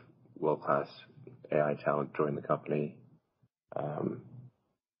lot of world-class AI talent join the company.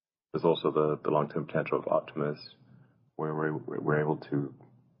 There's also the long-term potential of Optimus, where we're able to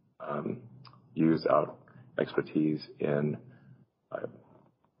use our expertise in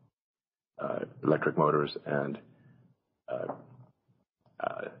electric motors and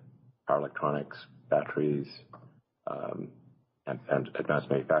power electronics, batteries, and advanced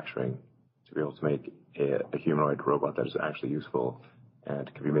manufacturing to be able to make a humanoid robot that is actually useful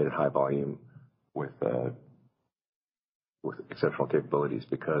and can be made at high volume with exceptional capabilities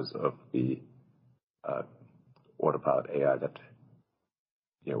because of the autopilot AI that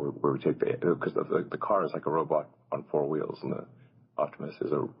where we take because the car is like a robot on four wheels and the Optimus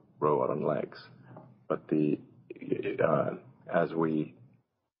is a robot on legs. But as we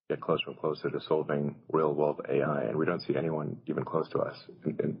get closer and closer to solving real world AI, and we don't see anyone even close to us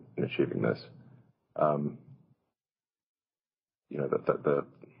in achieving this,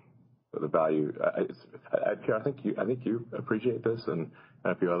 the value. Pierre, I think you appreciate this, and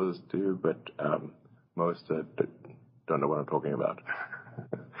a few others do, but most don't know what I'm talking about.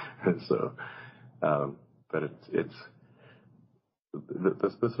 So, but it's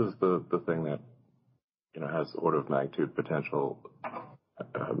this is the thing that has order of magnitude potential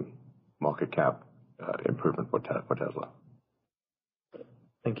market cap improvement for Tesla.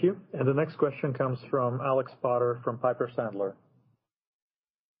 Thank you. And the next question comes from Alex Potter from Piper Sandler.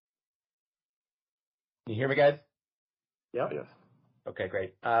 Can you hear me, guys? Yeah. Yes. Okay,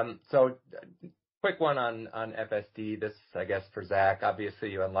 great. So quick one on FSD. This, I guess, for Zach. Obviously,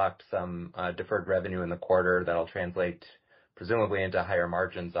 you unlocked some deferred revenue in the quarter that'll translate presumably into higher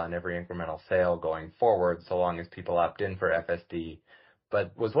margins on every incremental sale going forward, so long as people opt in for FSD.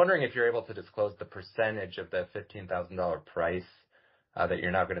 But was wondering if you're able to disclose the percentage of the $15,000 price that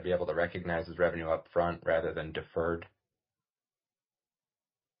you're now going to be able to recognize as revenue up front rather than deferred.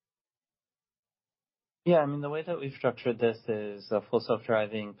 Yeah, I mean, the way that we've structured this is a full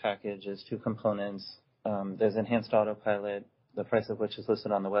self-driving package is two components. There's enhanced autopilot, the price of which is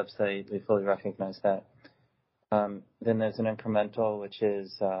listed on the website. We fully recognize that. Then there's an incremental, which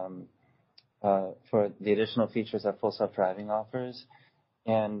is for the additional features that full self-driving offers.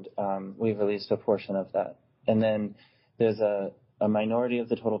 And we've released a portion of that. And then there's a minority of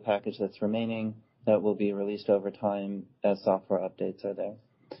the total package that's remaining, that will be released over time as software updates are there.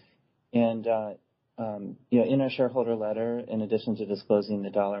 And in our shareholder letter, in addition to disclosing the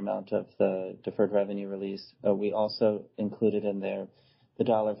dollar amount of the deferred revenue release, we also included in there the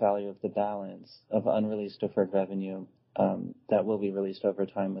dollar value of the balance of unreleased deferred revenue that will be released over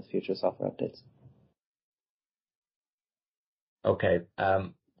time with future software updates. Okay,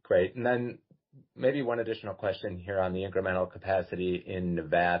 great. And then maybe one additional question here on the incremental capacity in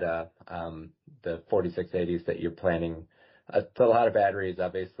Nevada, the 4680s that you're planning. It's a lot of batteries,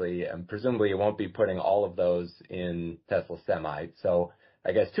 obviously, and presumably you won't be putting all of those in Tesla Semi. So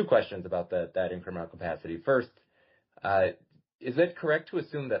I guess two questions about that incremental capacity. First, is it correct to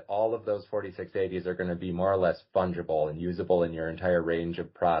assume that all of those 4680s are going to be more or less fungible and usable in your entire range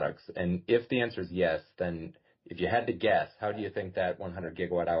of products? And if the answer is yes, then if you had to guess, how do you think that 100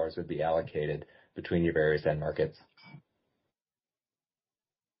 gigawatt hours would be allocated between your various end markets?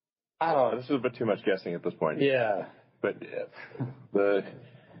 I don't know. This is a bit too much guessing at this point. Yeah. But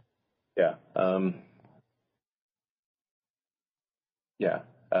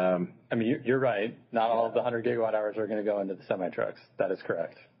I mean, you're right. Not all of the 100 gigawatt hours are going to go into the semi trucks. That is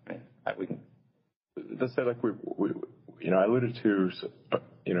correct. I mean, we can. Let's say, like I alluded to,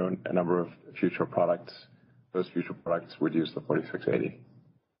 a number of future products. Those future products would use the 4680.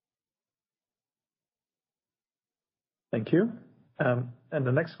 Thank you. And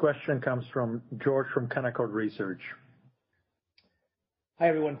the next question comes from George from Canaccord Research. Hi,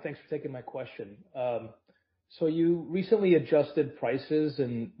 everyone. Thanks for taking my question. So you recently adjusted prices,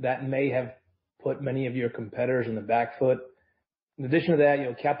 and that may have put many of your competitors in the back foot. In addition to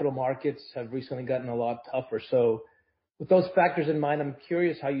that, capital markets have recently gotten a lot tougher. So with those factors in mind, I'm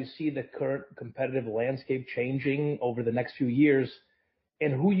curious how you see the current competitive landscape changing over the next few years,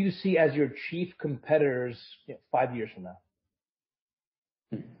 and who you see as your chief competitors 5 years from now.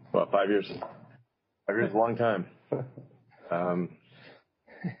 Well, 5 years. 5 years is a long time.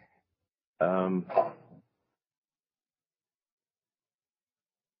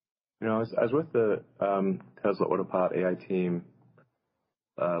 I was with the Tesla Autopilot AI team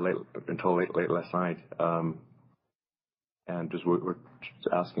until late last night, and we're just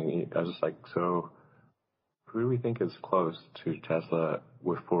asking. I was just like, so who do we think is close to Tesla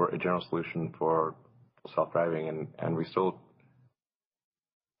for a general solution for self-driving, and we still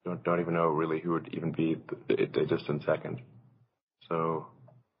don't even know really who would even be a distant second. So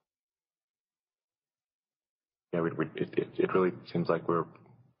yeah, it really seems like we're.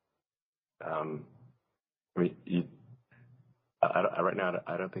 Right now,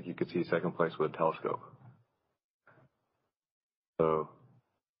 I don't think you could see second place with a telescope. So,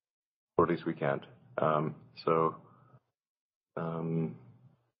 or at least we can't. That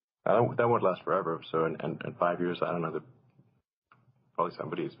won't last forever. So, in 5 years, I don't know. Probably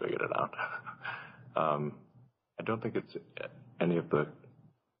somebody's figured it out. I don't think it's any of the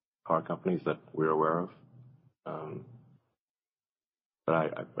car companies that we're aware of. But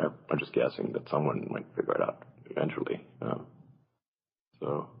I'm just guessing that someone might figure it out eventually.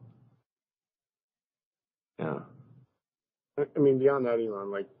 Yeah. I mean, beyond that,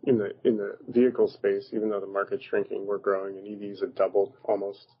 Elon, like in the vehicle space, even though the market's shrinking, we're growing, and EVs have doubled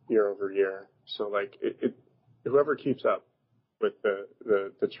almost year over year. So like whoever keeps up with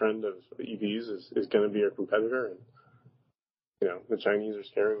the trend of EVs is going to be our competitor. And the Chinese are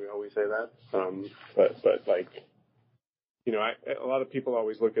scary. We always say that. But like. A lot of people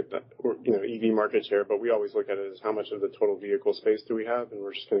always look at the, EV market share, but we always look at it as how much of the total vehicle space do we have, and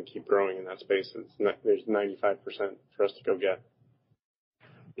we're just going to keep growing in that space. There's 95% for us to go get.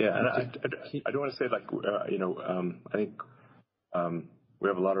 Yeah, and I don't want to say I think we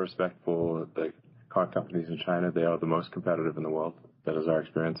have a lot of respect for the car companies in China. They are the most competitive in the world. That is our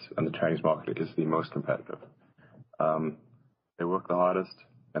experience, and the Chinese market is the most competitive. They work the hardest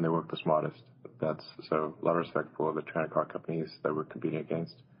and they work the smartest. So a lot of respect for the China car companies that we're competing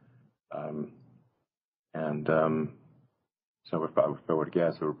against. So if I were to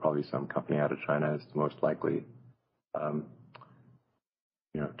guess, it would probably be some company out of China is the most likely, to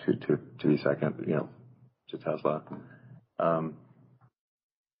be second, to Tesla.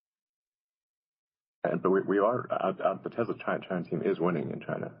 But we are the Tesla China team is winning in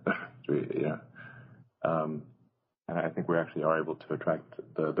China. And I think we actually are able to attract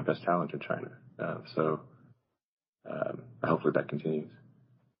the best talent in China. So hopefully that continues.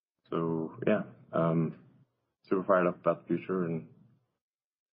 So yeah, super fired up about the future, and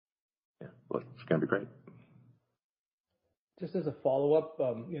yeah, well, it's going to be great. Just as a follow-up,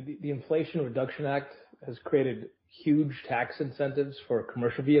 the Inflation Reduction Act has created huge tax incentives for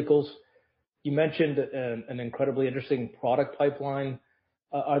commercial vehicles. You mentioned an incredibly interesting product pipeline.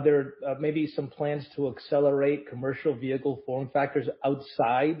 Are there maybe some plans to accelerate commercial vehicle form factors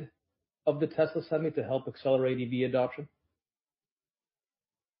outside of the Tesla Semi to help accelerate EV adoption?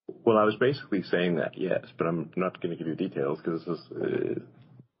 Well, I was basically saying that, yes, but I'm not going to give you details because this is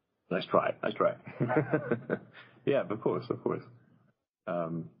nice try. Yeah, of course.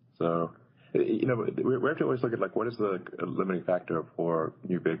 So, we have to always look at what is the limiting factor for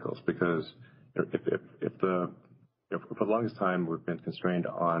new vehicles, because if for the longest time we've been constrained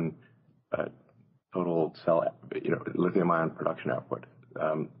on total cell, lithium-ion production output,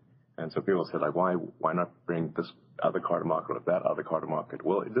 and so people say why not bring this other car to market or that other car to market?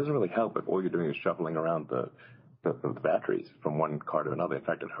 Well, it doesn't really help if all you're doing is shuffling around the batteries from one car to another. In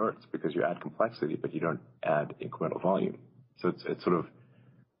fact, it hurts because you add complexity, but you don't add incremental volume. So it's sort of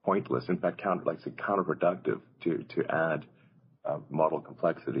pointless. In fact, counterproductive to add model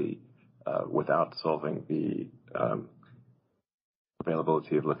complexity without solving the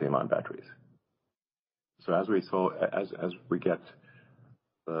availability of lithium-ion batteries. So we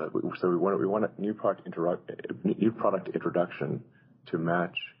want a new product introduction to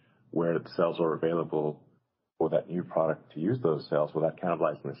match where the cells are available for that new product to use those cells without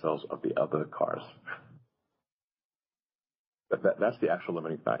cannibalizing the cells of the other cars. That's the actual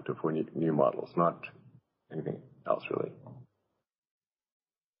limiting factor for new models, not anything else really.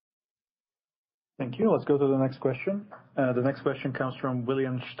 Thank you. Let's go to the next question. The next question comes from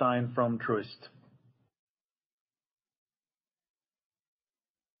William Stein from Truist.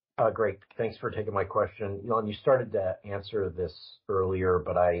 Great. Thanks for taking my question. Elon, you started to answer this earlier,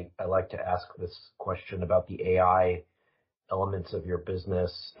 but I like to ask this question about the AI elements of your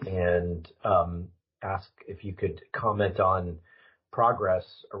business and ask if you could comment on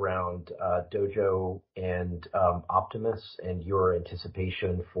progress around Dojo and Optimus and your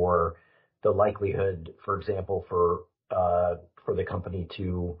anticipation for the likelihood, for example, for the company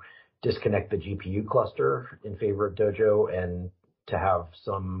to disconnect the GPU cluster in favor of Dojo and to have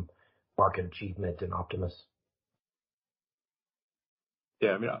some market achievement in Optimus?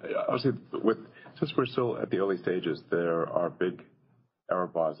 Yeah, obviously, since we're still at the early stages, there are big error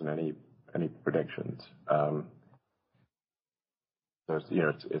bars in any predictions. It's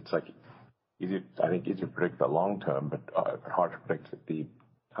easy to predict the long term, but hard to predict the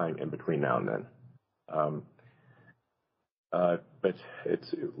time in between now and then. But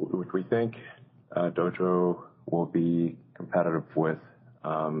we think Dojo will be competitive with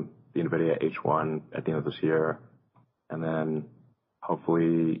the NVIDIA H1 at the end of this year, and then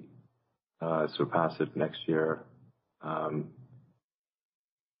hopefully surpass it next year.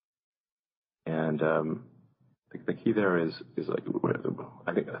 The key there is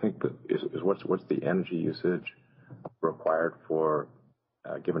what's the energy usage required for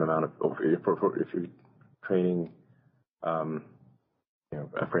a given amount of if you're training a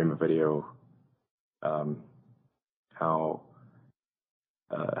frame of video,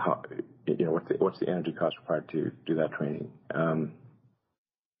 what's the energy cost required to do that training?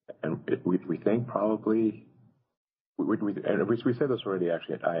 We think probably we said this already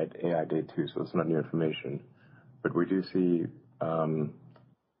actually at AI Day 2, so it's not new information, but we do see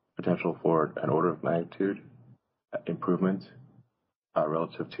potential for an order of magnitude improvement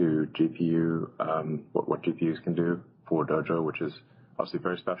relative to GPU, what GPUs can do for Dojo, which is obviously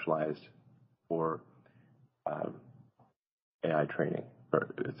very specialized for AI training.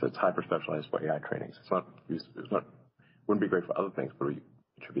 It's hyper specialized for AI training. So wouldn't be great for other things, but it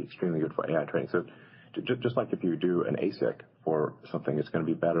should be extremely good for AI training. So just like if you do an ASIC for something, it's going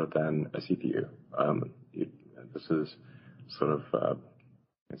to be better than a CPU. This is sort of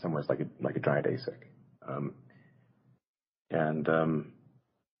in some ways like a giant ASIC.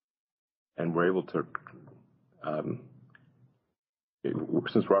 And we're able to,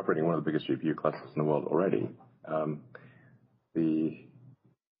 since we're operating one of the biggest GPU clusters in the world already,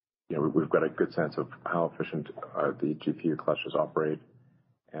 we've got a good sense of how efficient the GPU clusters operate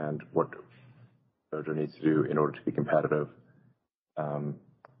and what Dojo needs to do in order to be competitive.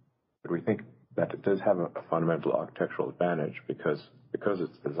 But we think that it does have a fundamental architectural advantage because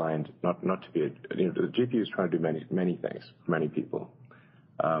it's designed not to be the GPU is trying to do many things for many people.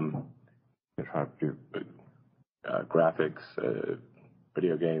 They're trying to do graphics,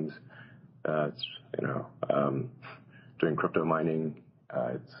 video games, doing crypto mining.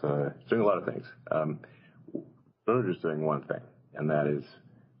 It's doing a lot of things. Dojo is doing one thing, and that is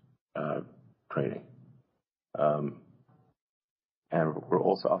training. And we're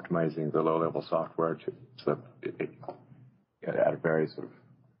also optimizing the low-level software so that it at a very sort of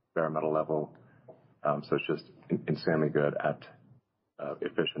bare metal level. So it's just insanely good at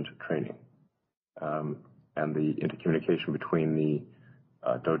efficient training. And the intercommunication between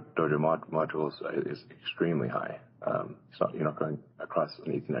Dojo modules is extremely high. You're not going across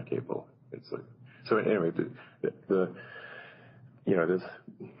an Ethernet cable. So anyway,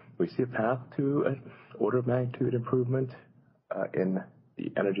 we see a path to an order of magnitude improvement in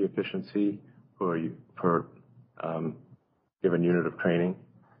the energy efficiency per given unit of training.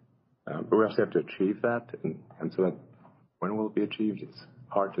 But we also have to achieve that, and so when will it be achieved? It's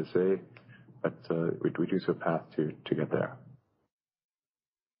hard to say, but we do see a path to get there.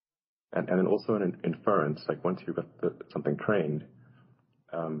 And then also in inference, like once you've got something trained,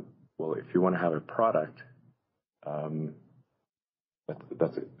 well, if you want to have a product,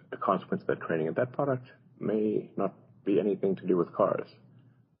 that's a consequence of that training, and that product may not be anything to do with cars,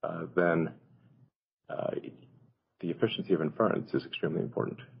 then the efficiency of inference is extremely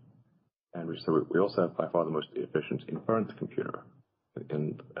important. And we also have by far the most efficient inference computer with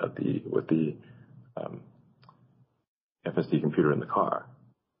the FSD computer in the car.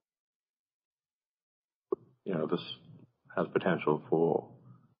 This has potential for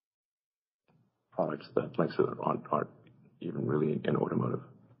products that aren't even really in automotive.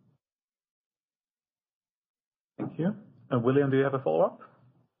 Thank you. William, do you have a follow-up?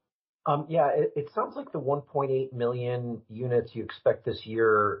 Yeah, it sounds like the 1.8 million units you expect this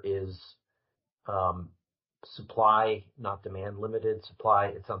year is supply, not demand limited supply.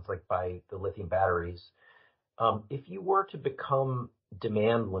 It sounds like by the lithium batteries. If you were to become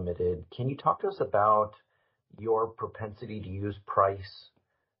demand limited, can you talk to us about your propensity to use price,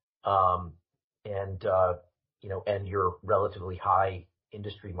 and your relatively high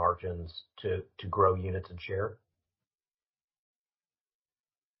industry margins to grow units and share?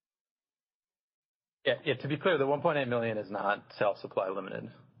 Yeah. To be clear, the 1.8 million is not self-supply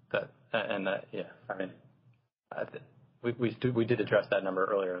limited. We did address that number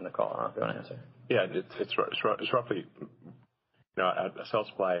earlier in the call. I don't know if you want to answer. Yeah, it's roughly, a cell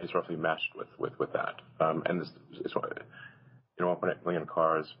supply is roughly matched with that. And it's 1.8 million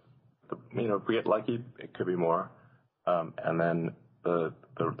cars. If we get lucky, it could be more. And then the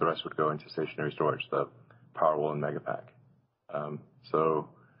rest would go into stationary storage, the Powerwall and Megapack.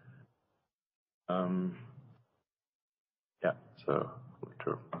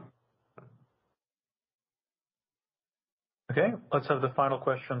 True. Okay, let's have the final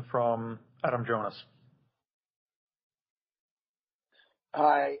question from Adam Jonas.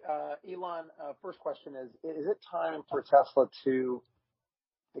 Hi, Elon. First question is it time for Tesla to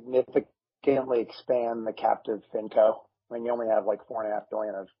significantly expand the captive FinCo? I mean, you only have like $4.5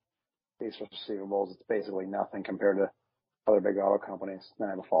 billion of these receivables. It's basically nothing compared to other big auto companies. Then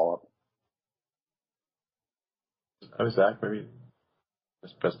I have a follow-up. Zach, maybe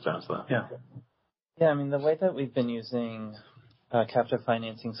just best to answer that. Yeah. Yeah, I mean, the way that we've been using captive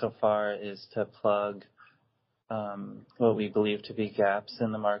financing so far is to plug what we believe to be gaps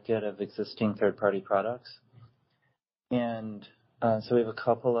in the market of existing third-party products. And so we have a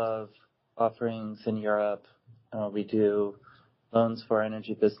couple of offerings in Europe. We do loans for our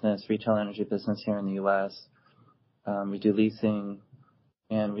energy business, retail energy business here in the U.S. We do leasing,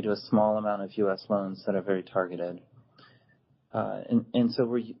 and we do a small amount of U.S. loans that are very targeted. And so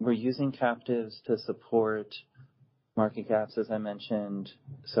we're using captives to support market gaps, as I mentioned.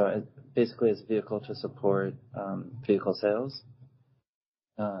 So basically as a vehicle to support vehicle sales,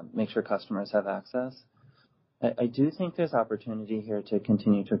 make sure customers have access. I do think there's opportunity here to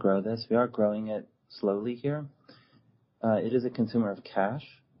continue to grow this. We are growing it slowly here. It is a consumer of cash,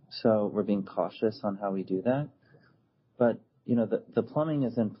 so we're being cautious on how we do that. But, the plumbing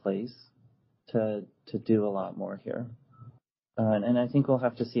is in place to do a lot more here. And I think we'll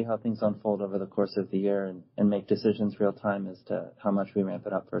have to see how things unfold over the course of the year and make decisions real time as to how much we ramp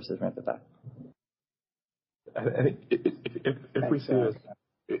it up versus ramp it back. I think if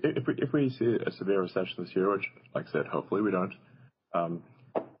we see a severe recession this year, which, like I said, hopefully we don't,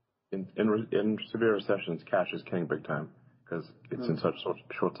 in severe recessions, cash is king big time because it's in such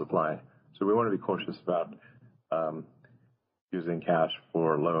short supply. So we want to be cautious about using cash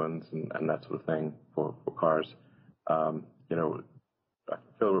for loans and that sort of thing for cars. I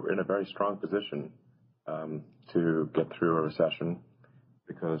feel we're in a very strong position to get through a recession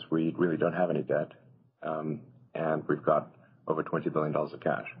because we really don't have any debt, and we've got over $20 billion of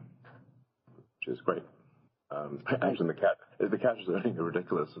cash, which is great. Actually, the cash is earning a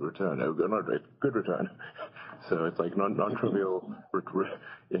ridiculous return, not a good return. So it's like non-trivial.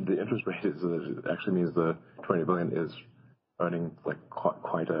 In the interest rate it actually means the 20 billion is earning like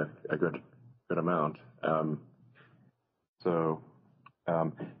quite a good amount. And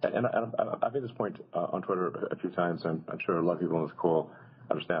I've made this point on Twitter a few times, and I'm sure a lot of people on this call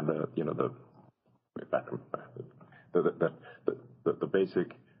understand the the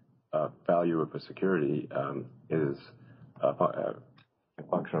basic value of a security is a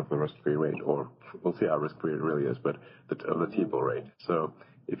function of the risk-free rate, or we'll see how risk-free it really is, but the T-bill rate. So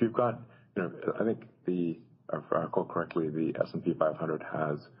if you've got, I think if I recall correctly, the S&P 500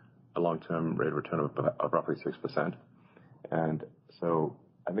 has a long-term rate of return of roughly 6%. And so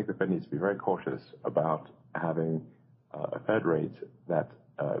I think the Fed needs to be very cautious about having a Fed rate that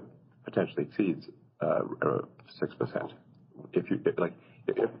potentially exceeds 6%.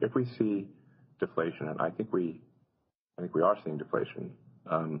 If we see deflation, and I think we are seeing deflation,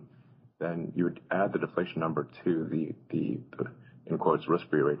 then you would add the deflation number to the in quotes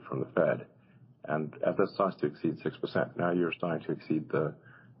risk-free rate from the Fed, and as that starts to exceed 6%, now you're starting to exceed the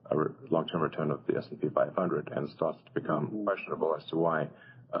long-term return of the S&P 500, and it starts to become questionable as to why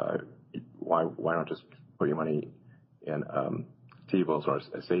not just put your money in T-bills or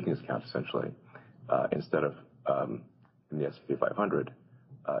a savings account essentially instead of in the S&P 500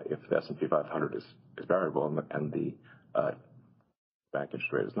 if the S&P 500 is variable and the bank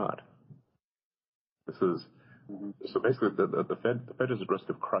interest rate is not. This is so basically the Fed is at risk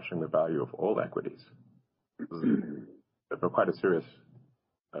of crushing the value of all equities. This is quite a serious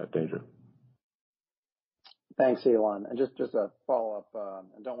danger. Thanks, Elon. And just a follow-up,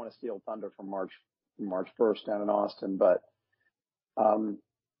 I don't want to steal thunder from March 1st down in Austin, but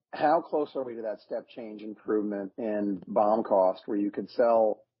how close are we to that step change improvement in BOM cost where you could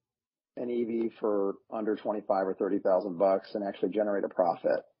sell an EV for under $25,000 or $30,000 and actually generate a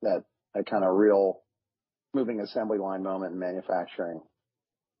profit, that kind of real moving assembly line moment in manufacturing?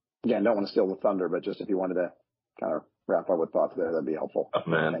 Again, don't want to steal the thunder, but just if you wanted to kind of wrap up with thoughts there, that'd be helpful. Oh,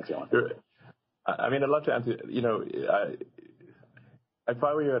 man. Thanks, Elon. I mean, I'd love to answer, if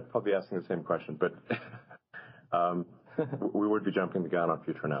I were you, I'd probably be asking the same question, but we would be jumping the gun on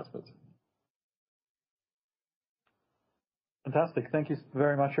future announcements. Fantastic. Thank you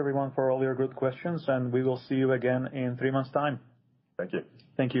very much, everyone, for all your good questions, and we will see you again in 3 months' time. Thank you.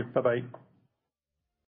 Thank you. Bye-bye.